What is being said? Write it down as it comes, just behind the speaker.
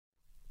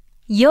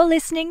You're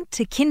listening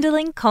to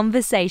Kinderling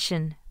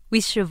Conversation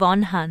with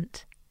Shevonne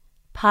Hunt,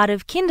 part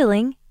of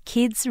Kinderling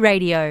Kids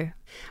Radio.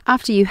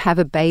 After you have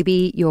a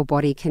baby, your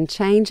body can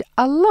change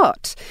a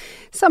lot.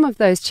 Some of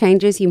those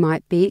changes you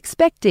might be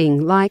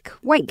expecting, like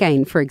weight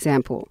gain, for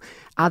example.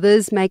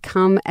 Others may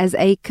come as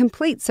a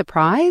complete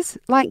surprise,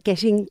 like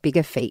getting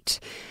bigger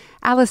feet.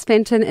 Alice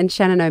Fenton and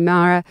Shannon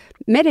O'Mara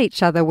met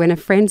each other when a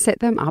friend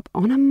set them up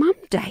on a mum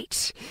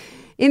date.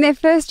 In their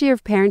first year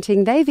of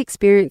parenting, they've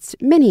experienced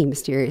many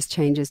mysterious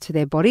changes to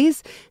their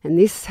bodies, and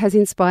this has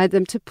inspired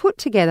them to put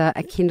together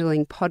a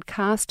Kinderling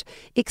podcast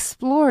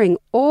exploring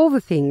all the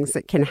things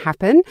that can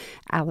happen.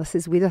 Alice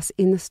is with us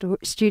in the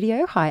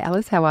studio. Hi,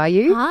 Alice. How are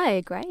you?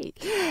 Hi,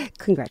 great.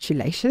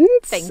 Congratulations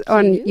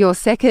on your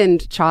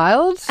second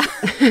child,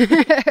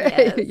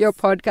 your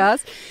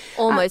podcast.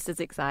 Almost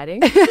as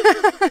exciting.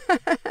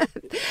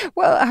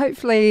 Well,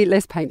 hopefully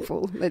less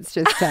painful, let's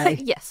just say.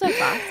 Yes, so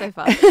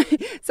far.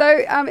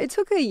 So it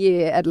took a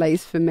year at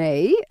least for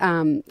me,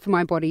 for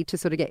my body to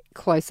sort of get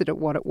closer to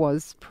what it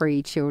was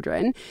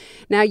pre-children.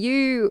 Now,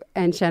 you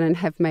and Shannon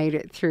have made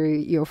it through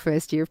your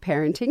first year of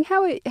parenting.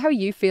 How are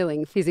you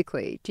feeling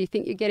physically? Do you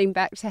think you're getting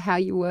back to how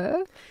you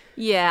were?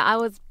 Yeah, I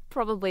was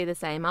probably the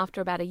same.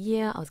 After about a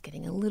year, I was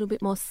getting a little bit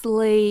more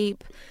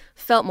sleep,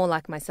 felt more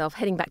like myself,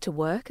 heading back to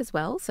work as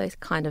well. So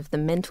kind of the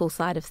mental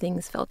side of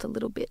things felt a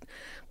little bit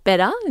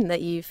better in that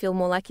you feel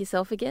more like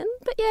yourself again.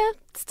 But yeah,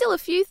 still a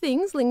few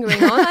things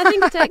lingering on. I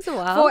think it takes a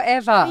while.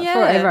 Forever,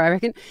 I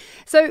reckon.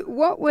 So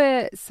what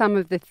were some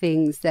of the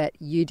things that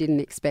you didn't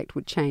expect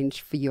would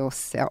change for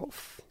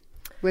yourself?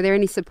 Were there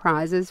any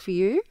surprises for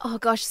you? Oh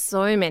gosh,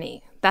 so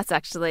many. That's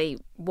actually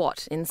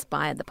what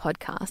inspired the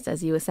podcast,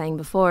 as you were saying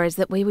before, is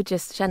that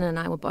Shannon and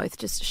I were both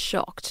just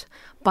shocked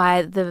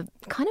by the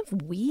kind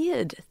of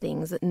weird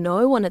things that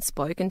no one had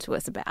spoken to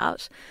us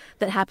about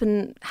that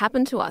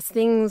happened to us.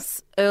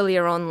 Things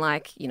earlier on,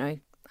 like,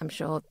 I'm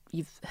sure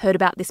you've heard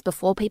about this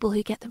before, people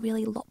who get the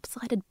really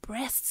lopsided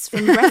breasts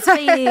from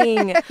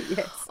breastfeeding.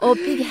 Yes. Or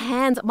big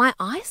hands. My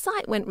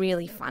eyesight went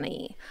really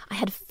funny. I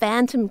had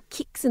phantom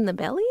kicks in the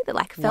belly that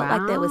felt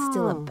like there was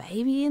still a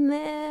baby in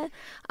there.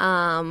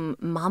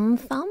 Mum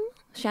thumb.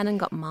 Shannon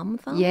got mum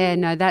thumb. Yeah,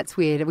 no, that's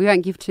weird. We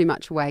won't give too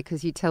much away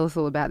because you tell us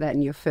all about that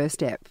in your first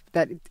step.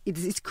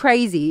 It's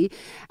crazy.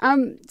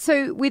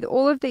 So with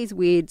all of these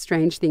weird,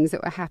 strange things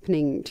that were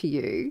happening to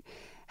you,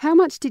 how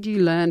much did you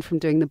learn from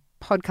doing the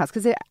podcast?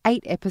 Because there are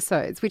 8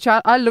 episodes, which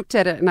I looked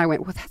at it and I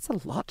went, well, that's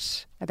a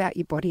lot about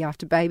your body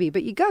after baby.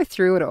 But you go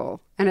through it all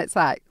and it's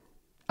like,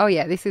 oh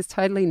yeah, this is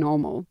totally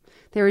normal.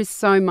 There is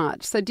so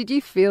much. So did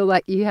you feel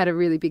like you had a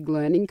really big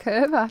learning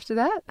curve after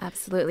that?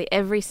 Absolutely.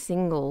 Every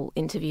single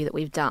interview that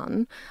we've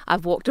done,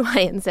 I've walked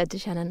away and said to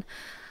Shannon,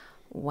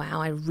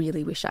 wow, I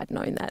really wish I'd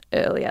known that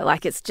earlier.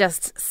 It's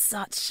just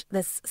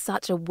there's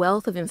such a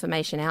wealth of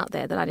information out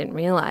there that I didn't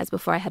realise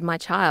before I had my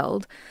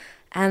child.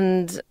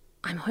 And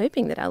I'm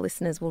hoping that our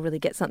listeners will really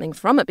get something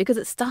from it because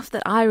it's stuff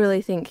that I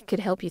really think could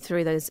help you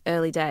through those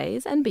early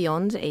days and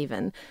beyond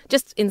even.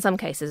 Just in some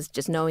cases,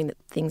 just knowing that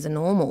things are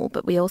normal,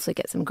 but we also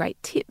get some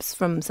great tips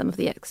from some of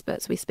the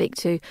experts we speak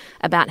to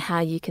about how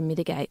you can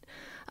mitigate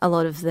a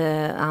lot of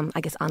the,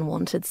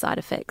 unwanted side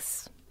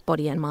effects,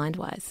 body and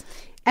mind-wise.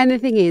 And the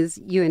thing is,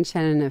 you and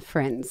Shannon are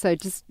friends, so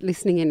just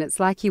listening in, it's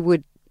like you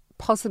would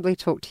possibly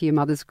talk to your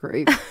mother's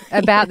group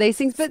about these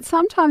things, but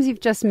sometimes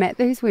you've just met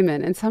these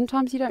women and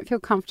sometimes you don't feel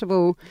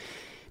comfortable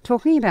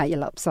talking about your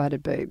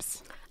lopsided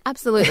boobs.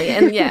 Absolutely.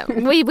 And yeah,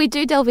 we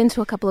do delve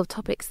into a couple of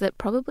topics that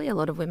probably a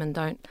lot of women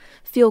don't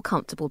feel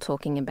comfortable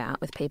talking about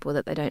with people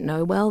that they don't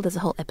know well. There's a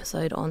whole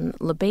episode on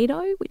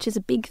libido, which is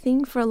a big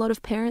thing for a lot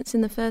of parents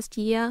in the first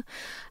year.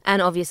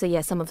 And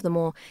obviously, some of the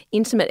more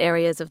intimate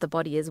areas of the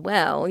body as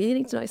well. You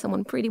need to know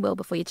someone pretty well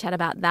before you chat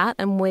about that.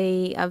 And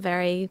we are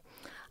very,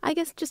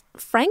 just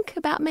frank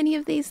about many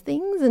of these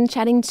things and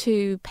chatting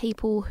to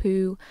people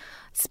who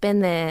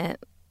spend their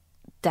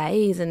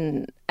days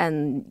and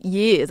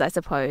years, I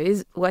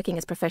suppose, working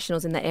as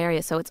professionals in the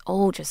area. So it's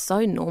all just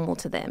so normal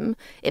to them.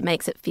 It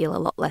makes it feel a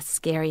lot less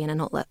scary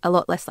and a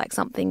lot less like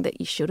something that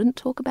you shouldn't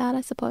talk about,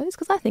 I suppose,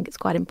 because I think it's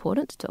quite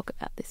important to talk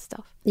about this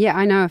stuff. Yeah,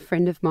 I know a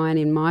friend of mine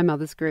in my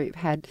mother's group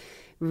had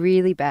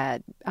really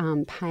bad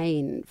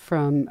pain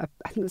from,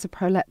 I think it was a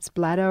prolapsed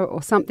bladder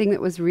or something that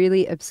was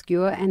really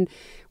obscure. And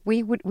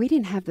we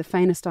didn't have the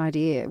faintest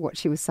idea what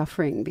she was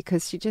suffering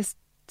because she just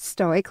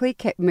stoically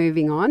kept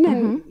moving on.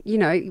 And,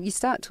 you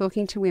start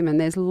talking to women,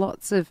 there's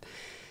lots of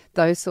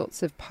those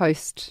sorts of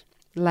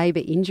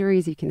post-labour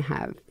injuries you can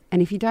have.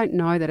 And if you don't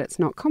know that it's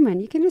not common,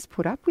 you can just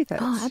put up with it.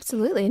 Oh,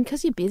 absolutely. And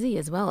because you're busy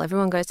as well.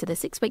 Everyone goes to the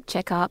 6-week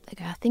checkup. They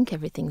go, I think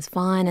everything's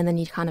fine. And then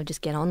you kind of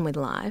just get on with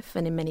life.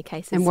 And in many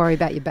cases... And worry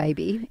about your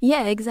baby.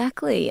 Yeah,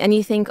 exactly. And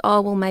you think,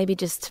 oh, well, maybe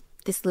just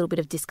this little bit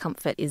of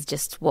discomfort is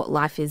just what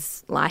life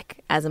is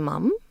like as a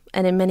mum.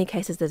 And in many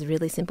cases, there's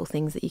really simple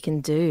things that you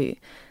can do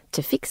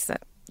to fix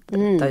it.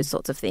 those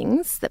sorts of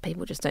things that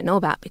people just don't know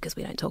about because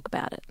we don't talk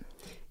about it.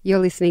 You're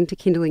listening to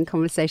Kinderling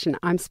Conversation.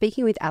 I'm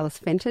speaking with Alice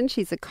Fenton.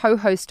 She's a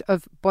co-host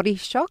of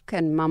Bodyshock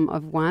and mum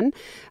of one,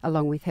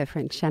 along with her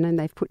friend Shannon.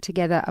 They've put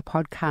together a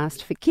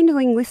podcast for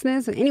Kinderling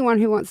listeners and anyone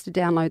who wants to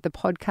download the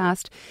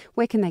podcast.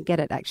 Where can they get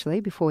it, actually,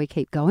 before we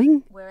keep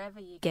going? Wherever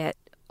you get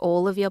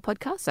all of your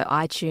podcasts, so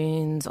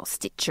iTunes or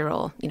Stitcher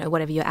or,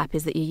 whatever your app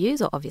is that you use,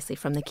 or obviously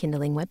from the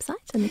Kinderling website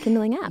and the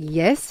Kinderling app.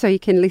 Yes, so you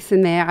can listen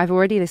there. I've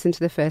already listened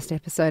to the first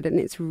episode and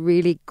it's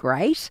really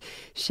great.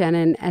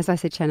 Shannon, as I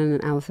said, Shannon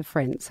and Alice are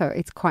friends, so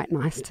it's quite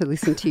nice to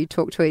listen to you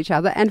talk to each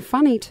other, and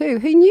funny too.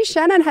 Who knew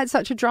Shannon had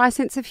such a dry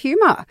sense of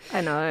humour?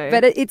 I know.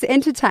 But it's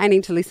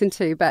entertaining to listen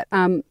to. But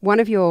one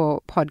of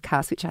your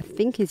podcasts, which I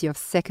think is your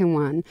second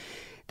one,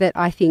 that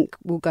I think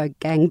will go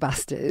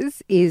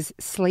gangbusters is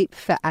Sleep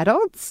for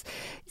Adults.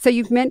 So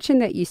you've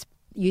mentioned that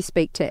you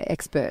speak to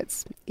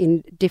experts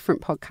in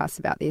different podcasts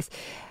about this.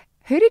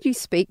 Who did you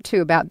speak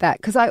to about that?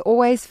 Because I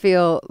always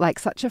feel like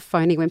such a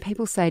phony when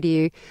people say to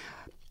you,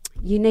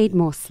 you need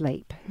more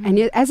sleep. And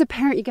as a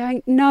parent, you're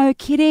going, no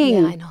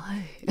kidding. Yeah, I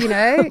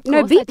know.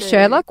 No big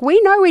Sherlock.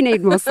 We know we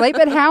need more sleep,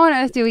 but how on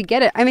earth do we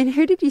get it? I mean,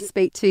 who did you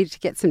speak to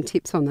get some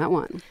tips on that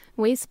one?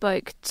 We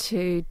spoke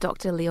to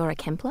Dr. Leora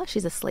Kempler.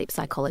 She's a sleep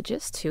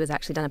psychologist who has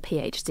actually done a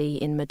PhD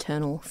in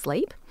maternal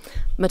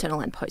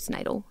and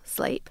postnatal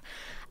sleep.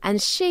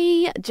 And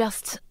she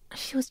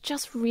was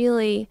just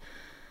really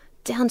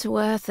down to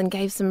earth and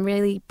gave some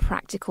really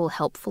practical,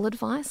 helpful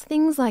advice.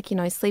 Things like,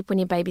 sleep when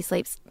your baby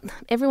sleeps.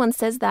 Everyone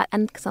says that,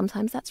 and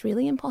sometimes that's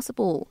really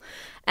impossible.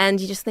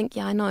 And you just think,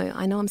 yeah, I know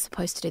I'm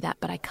supposed to do that,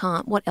 but I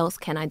can't. What else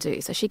can I do?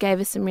 So she gave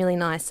us some really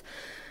nice,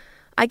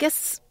 I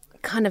guess,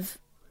 kind of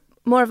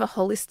more of a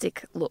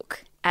holistic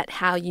look at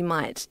how you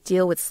might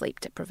deal with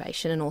sleep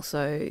deprivation and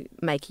also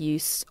make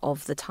use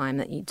of the time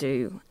that you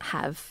do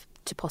have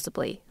to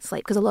possibly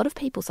sleep. Because a lot of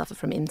people suffer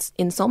from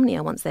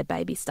insomnia once their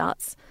baby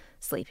starts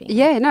sleeping.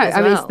 Yeah, no,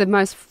 I mean, it's the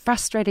most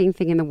frustrating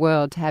thing in the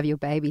world to have your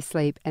baby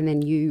sleep and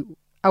then you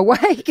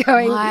awake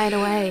going... Wide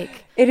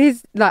awake. It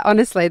is, like,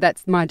 honestly,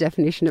 that's my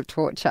definition of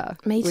torture.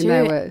 Me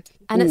too.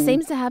 And it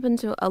seems to happen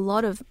to a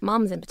lot of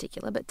mums in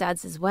particular, but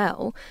dads as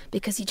well,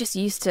 because you're just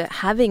used to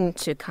having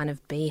to kind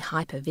of be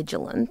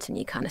hyper-vigilant and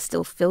you're kind of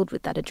still filled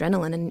with that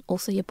adrenaline, and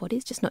also your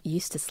body's just not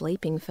used to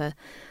sleeping for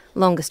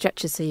longer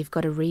stretches, so you've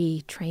got to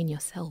retrain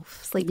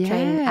yourself,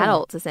 train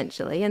adults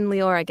essentially. And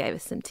Leora gave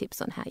us some tips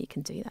on how you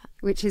can do that.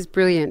 Which is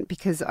brilliant,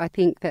 because I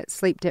think that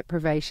sleep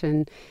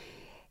deprivation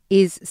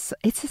it's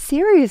a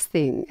serious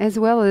thing, as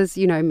well as,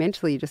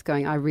 mentally just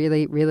going, I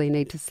really, really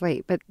need to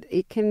sleep. But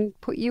it can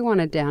put you on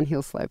a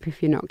downhill slope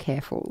if you're not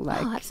careful.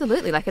 Oh,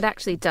 absolutely. It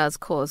actually does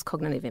cause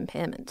cognitive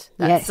impairment.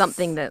 That's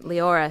something that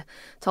Leora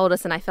told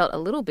us, and I felt a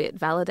little bit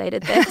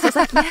validated there. Because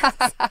I was like,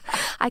 yes,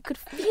 I could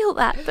feel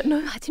that. But no,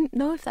 I didn't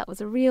know if that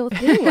was a real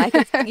thing.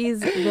 It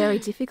is very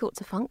difficult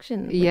to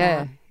function.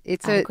 Yeah.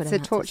 It's a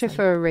torture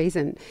for a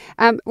reason.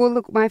 Well,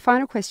 look, my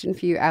final question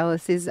for you,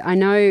 Alice, is I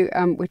know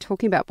we're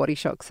talking about body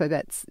shock, so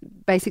that's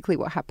basically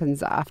what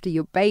happens after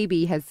your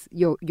baby has,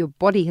 your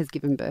body has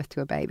given birth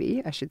to a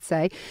baby, I should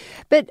say.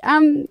 But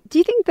do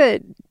you think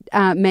that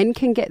men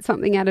can get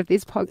something out of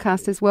this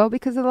podcast as well?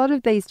 Because a lot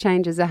of these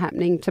changes are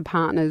happening to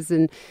partners,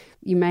 and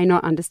you may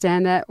not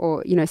understand that,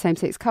 or,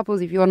 same-sex couples,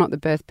 if you're not the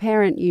birth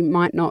parent, you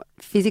might not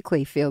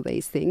physically feel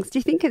these things. Do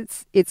you think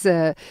is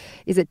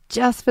it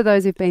just for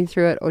those who've been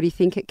through it, or do you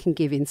think it can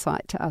give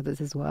insight to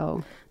others as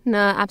well? No,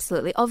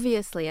 absolutely.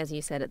 Obviously, as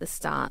you said at the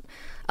start,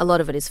 a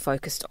lot of it is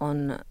focused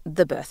on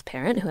the birth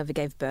parent, whoever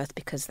gave birth,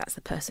 because that's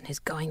the person who's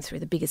going through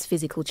the biggest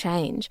physical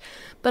change.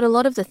 But a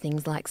lot of the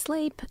things like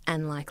sleep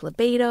and like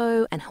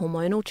libido and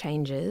hormonal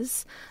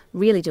changes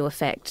really do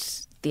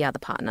affect the other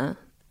partner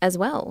as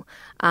well.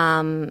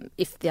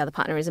 If the other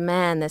partner is a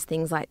man, there's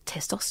things like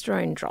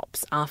testosterone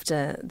drops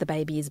after the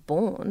baby is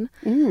born,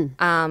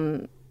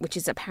 which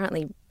is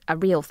apparently a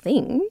real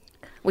thing,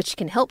 which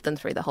can help them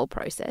through the whole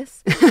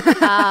process,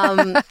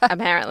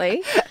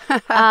 apparently.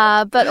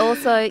 But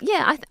also,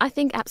 I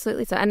think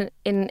absolutely so. And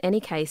in any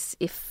case,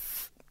 if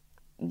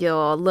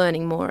you're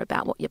learning more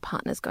about what your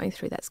partner's going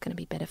through, that's going to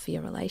be better for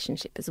your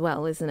relationship as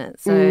well, isn't it?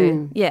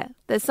 So,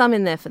 there's some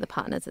in there for the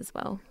partners as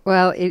well.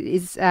 Well, it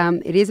is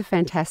a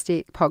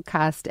fantastic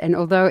podcast, and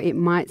although it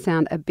might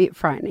sound a bit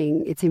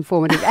frightening, it's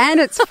informative and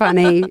it's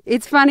funny.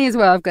 It's funny as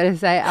well, I've got to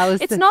say.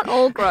 Alice, it's not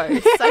all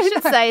gross. I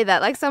should say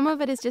that. Some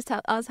of it is just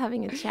us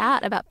having a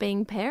chat about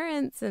being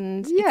parents,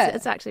 and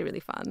it's actually really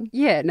fun.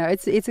 Yeah, no,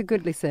 it's a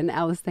good listen.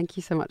 Alice, thank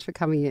you so much for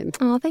coming in.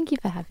 Oh, thank you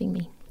for having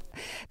me.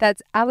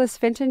 That's Alice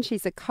Fenton.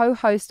 She's a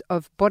co-host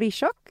of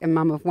Bodyshock and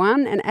mum of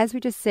one. And as we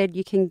just said,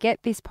 you can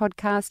get this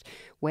podcast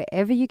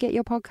wherever you get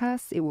your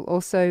podcasts. It will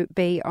also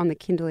be on the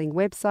Kinderling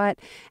website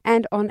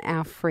and on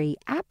our free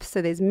app.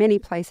 So there's many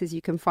places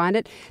you can find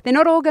it. They're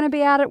not all going to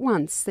be out at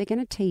once. They're going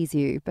to tease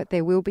you, but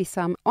there will be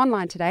some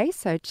online today.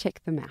 So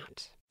check them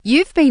out.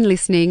 You've been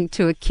listening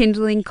to a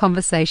Kinderling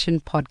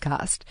Conversation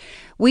podcast.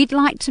 We'd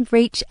like to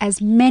reach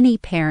as many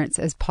parents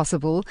as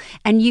possible,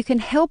 and you can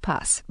help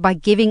us by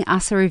giving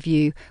us a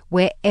review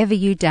wherever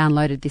you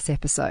downloaded this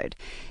episode.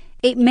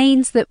 It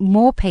means that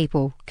more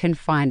people can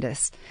find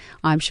us.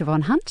 I'm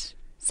Shevonne Hunt.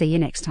 See you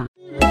next time.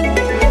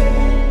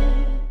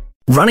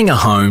 Running a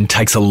home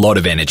takes a lot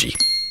of energy.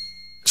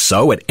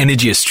 So at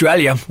Energy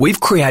Australia, we've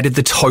created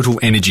the Total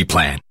Energy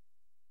Plan.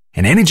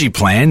 An energy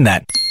plan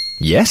that,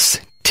 yes,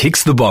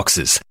 ticks the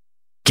boxes.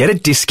 Get a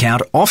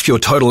discount off your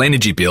total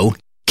energy bill,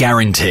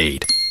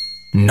 guaranteed.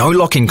 No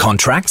lock-in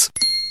contracts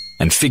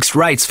and fixed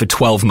rates for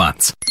 12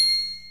 months.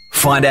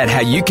 Find out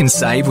how you can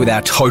save with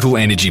our Total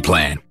Energy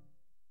Plan.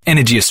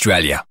 Energy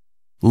Australia.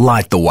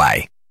 Light the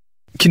way.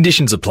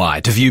 Conditions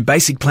apply. To view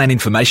basic plan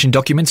information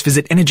documents,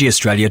 visit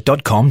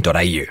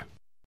energyaustralia.com.au.